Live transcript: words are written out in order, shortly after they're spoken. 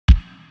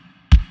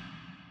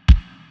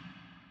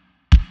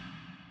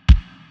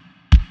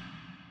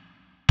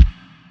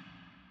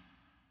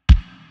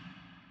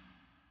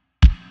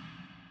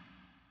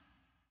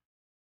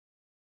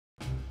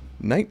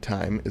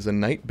Nighttime is a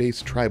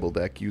night-based tribal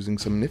deck using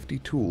some nifty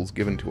tools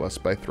given to us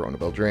by Throne of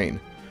Eldraine.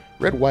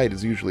 Red-white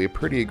is usually a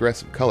pretty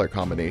aggressive color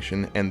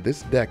combination, and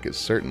this deck is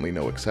certainly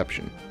no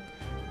exception.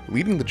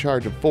 Leading the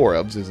charge of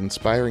 4-ofs is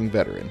Inspiring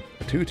Veteran,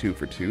 a 2/2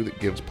 for 2 that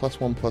gives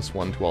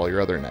 +1/+1 to all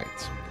your other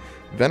knights.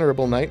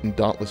 Venerable Knight and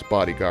Dauntless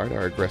Bodyguard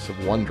are aggressive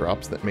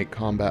 1-drops that make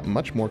combat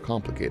much more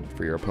complicated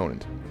for your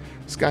opponent.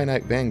 Sky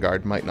Knight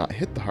Vanguard might not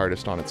hit the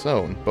hardest on its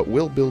own, but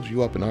will build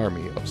you up an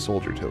army of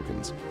soldier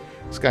tokens.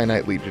 Sky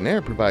Knight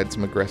Legionnaire provides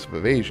some aggressive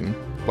evasion,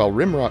 while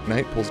Rimrock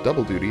Knight pulls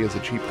double duty as a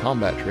cheap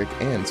combat trick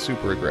and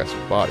super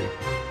aggressive body.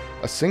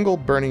 A single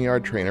Burning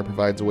Yard Trainer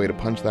provides a way to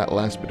punch that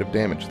last bit of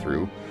damage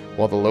through,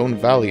 while the lone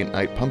Valiant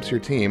Knight pumps your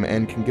team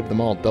and can give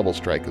them all double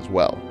strike as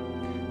well.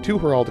 2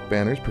 Heraldic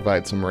Banners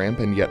provide some ramp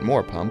and yet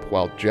more pump,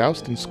 while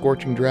Joust and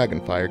Scorching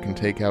Dragonfire can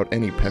take out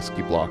any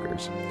pesky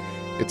blockers.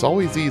 It's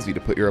always easy to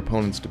put your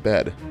opponents to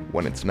bed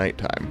when it's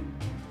nighttime.